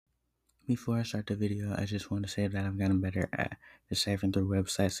Before I start the video, I just want to say that I've gotten better at deciphering through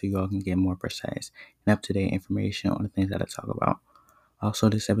websites so you all can get more precise and up-to-date information on the things that I talk about. Also,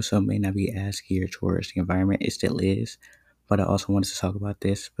 this episode may not be as geared towards the environment, it still is, but I also wanted to talk about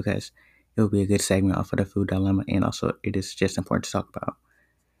this because it will be a good segment off of the food dilemma, and also it is just important to talk about.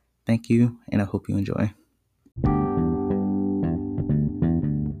 Thank you, and I hope you enjoy.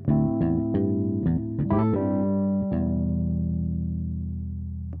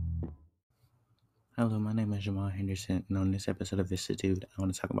 Hello, my name is Jamal Henderson, and on this episode of Institute, I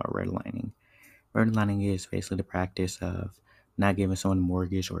want to talk about redlining. Redlining is basically the practice of not giving someone a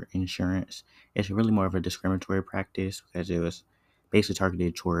mortgage or insurance. It's really more of a discriminatory practice because it was basically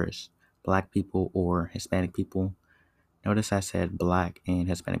targeted towards Black people or Hispanic people. Notice I said Black and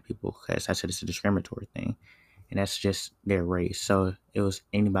Hispanic people because I said it's a discriminatory thing, and that's just their race. So it was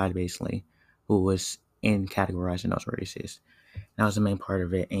anybody basically who was in categorizing those races. That was the main part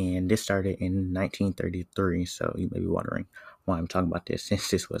of it, and this started in 1933, so you may be wondering why I'm talking about this since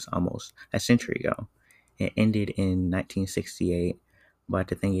this was almost a century ago. It ended in 1968, but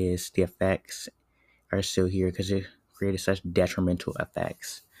the thing is, the effects are still here because it created such detrimental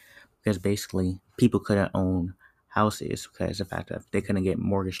effects. Because basically, people couldn't own houses because of the fact that they couldn't get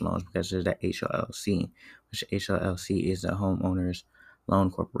mortgage loans because of the HOLC, which HOLC is the Homeowners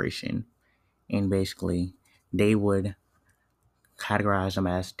Loan Corporation. And basically, they would categorize them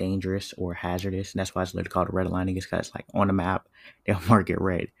as dangerous or hazardous. And that's why it's literally called redlining, is because like on the map, they'll mark it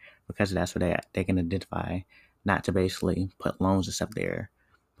red because that's what they can identify, not to basically put loans and stuff there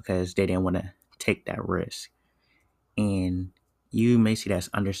because they didn't want to take that risk. And you may see that's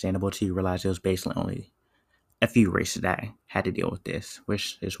understandable till you realize it was basically only a few races that had to deal with this,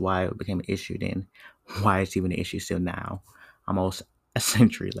 which is why it became an issue then, why it's even an issue still now, almost a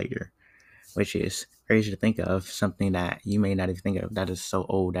century later, which is crazy to think of, something that you may not even think of that is so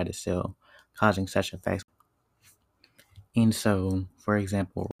old that is still causing such effects. And so, for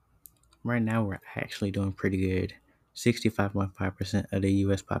example, right now we're actually doing pretty good. 65.5% of the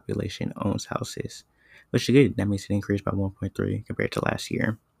US population owns houses, which is good. That means it increased by 1.3 compared to last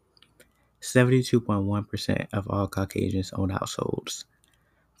year. 72.1% of all Caucasians own households.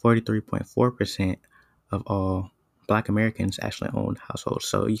 43.4% of all Black Americans actually own households.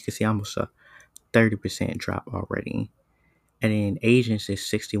 So you can see almost a 30% drop already. And then Asians is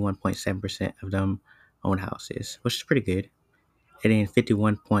 61.7% of them own houses, which is pretty good. And then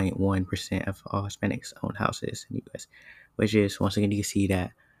 51.1% of all Hispanics own houses in the US, which is, once again, you can see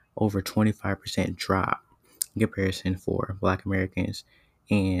that over 25% drop in comparison for Black Americans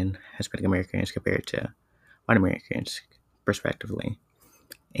and Hispanic Americans compared to white Americans, respectively.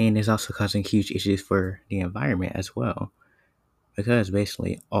 And it's also causing huge issues for the environment as well, because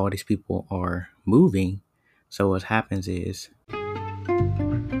basically all these people are moving. So what happens is,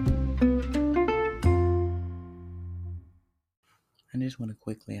 I just want to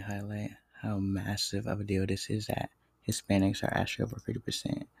quickly highlight how massive of a deal this is that Hispanics are actually over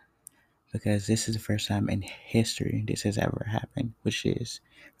 50%, because this is the first time in history this has ever happened, which is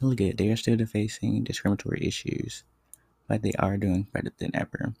really good. They are still facing discriminatory issues, but they are doing better than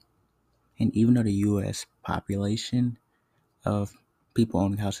ever. And even though the US population of people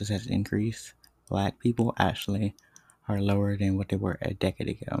owning houses has increased, Black people actually are lower than what they were a decade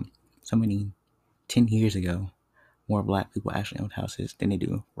ago. So meaning 10 years ago, more Black people actually own houses than they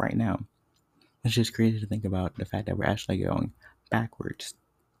do right now. It's just crazy to think about the fact that we're actually going backwards.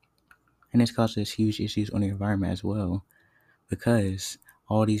 And this causes huge issues on the environment as well, because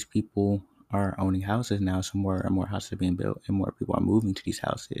all these people are owning houses now, so more and more houses are being built and more people are moving to these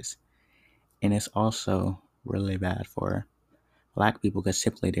houses. And it's also really bad for Black people because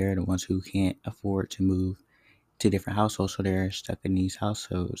typically they're the ones who can't afford to move to different households, so they're stuck in these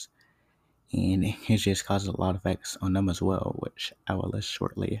households. And it just causes a lot of effects on them as well, which I will list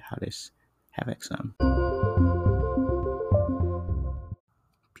shortly how this affects them.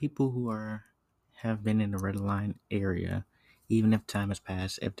 People who have been in the red line area, even if time has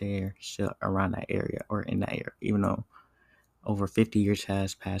passed, if they're still around that area or in that area, even though over 50 years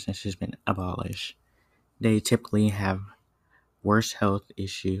has passed and it's just been abolished, they typically have worse health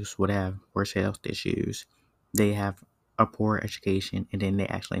issues, would have worse health issues. They have a poor education, and then they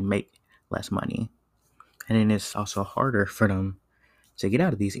actually make less money. And then it's also harder for them to get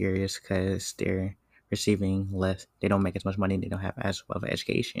out of these areas because they're receiving less. They don't make as much money. They don't have as well of an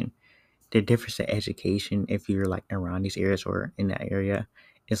education. The difference in education, if you're like around these areas or in that area,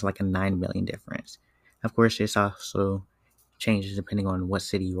 is like a 9 million difference. Of course, this also changes depending on what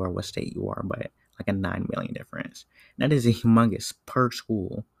city you are, what state you are, but like a 9 million difference. That is a humongous per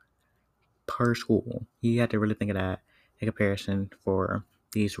school. Per school. You have to really think of that in comparison for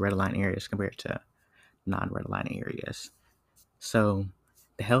these red line areas compared to non-red line areas. So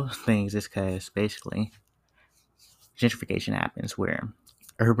the health things is because basically gentrification happens where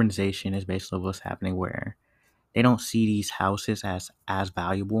urbanization is basically what's happening where they don't see these houses as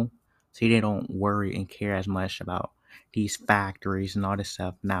valuable. See, they don't worry and care as much about these factories and all this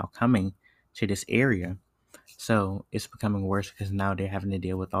stuff now coming to this area. So it's becoming worse because now they're having to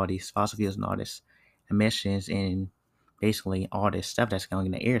deal with all these fossil fuels and all this emissions and basically all this stuff that's going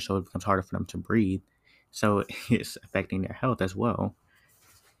in the air. So it becomes harder for them to breathe. So it's affecting their health as well.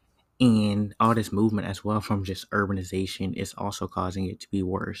 And all this movement as well from just urbanization is also causing it to be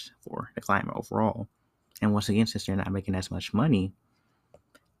worse for the climate overall. And once again, since they're not making as much money,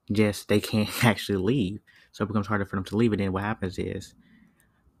 just they can't actually leave. So it becomes harder for them to leave. And then what happens is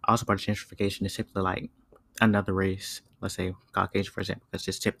also part of gentrification is typically like another race, let's say Caucasian, for example, because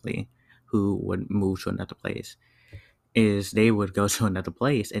it's typically who would move to another place, is they would go to another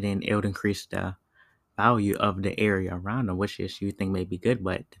place and then it would increase the value of the area around them, which is you think may be good,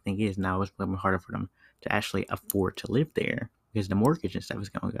 but the thing is now it's becoming harder for them to actually afford to live there because the mortgage and stuff is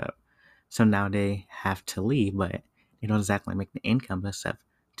going up. So now they have to leave, but they don't exactly make the income and stuff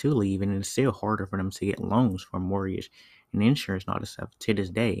to leave, and it's still harder for them to get loans for mortgage and insurance and all this stuff to this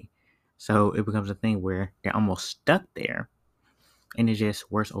day. So it becomes a thing where they're almost stuck there, and it's just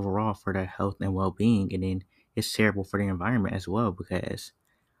worse overall for their health and well-being, and then it's terrible for the environment as well because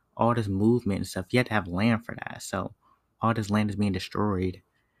all this movement and stuff, you have to have land for that. So all this land is being destroyed.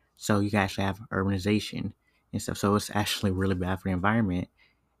 So you can actually have urbanization and stuff. So it's actually really bad for the environment.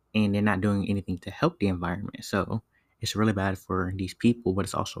 And they're not doing anything to help the environment. So it's really bad for these people, but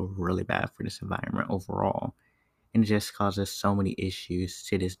it's also really bad for this environment overall. And it just causes so many issues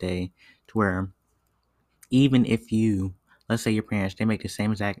to this day to where even if you, let's say your parents, they make the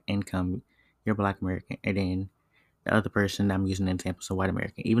same exact income, you're Black American, and then the other person I'm using an example, so white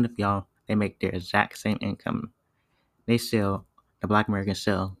American, even if y'all they make their exact same income, they still the Black Americans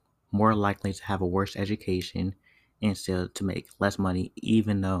still more likely to have a worse education and still to make less money,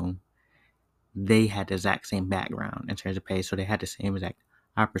 even though they had the exact same background in terms of pay, so they had the same exact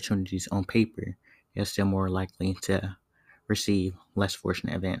opportunities on paper. They're still more likely to receive less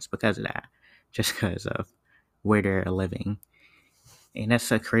fortunate events because of that, just because of where they're living. And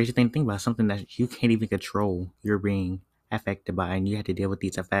that's a crazy thing to think about, something that you can't even control. You're being affected by, and you have to deal with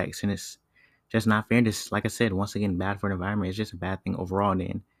these effects. And it's just not fair. Just like I said, once again, bad for the environment. It's just a bad thing overall. And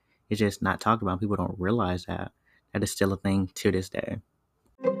then it's just not talked about. People don't realize that that is still a thing to this day.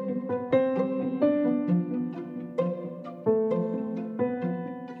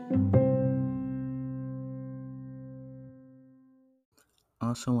 I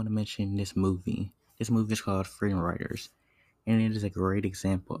also want to mention this movie. This movie is called Freedom Riders, and it is a great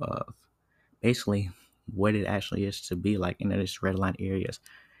example of basically what it actually is to be like in these red line areas,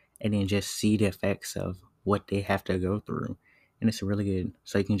 and then just see the effects of what they have to go through. And it's really good,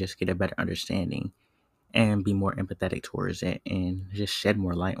 so you can just get a better understanding and be more empathetic towards it, and just shed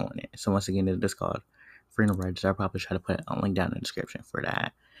more light on it. So once again, it's called Freedom Riders. I'll probably try to put a link down in the description for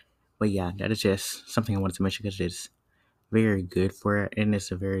that. But yeah, that is just something I wanted to mention because it's very good for it, and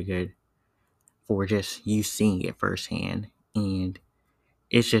it's a very good for just you seeing it firsthand. And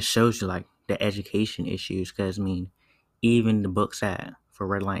it just shows you like the education issues because I mean, even the books that for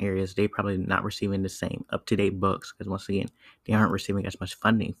red line areas, they probably not receiving the same up to date books because once again, they aren't receiving as much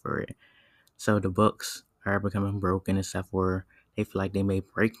funding for it. So the books are becoming broken and stuff where they feel like they may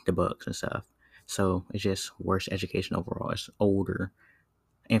break the books and stuff. So it's just worse education overall. It's older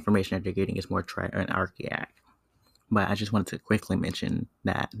information that they're getting is more and archaic. But I just wanted to quickly mention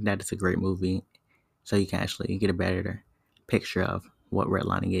that that is a great movie, so you can actually get a better picture of what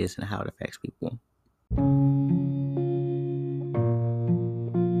redlining is and how it affects people.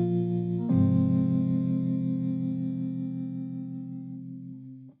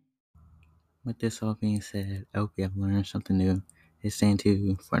 With this all being said, I hope you have learned something new. It's staying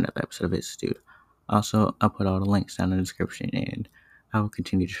tuned for another episode of Institute. Also, I'll put all the links down in the description, and I will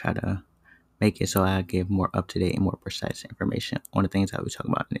continue to try to make it so I give more up to date and more precise information on the things I will be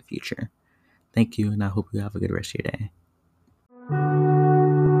talking about in the future. Thank you, and I hope you have a good rest of your day.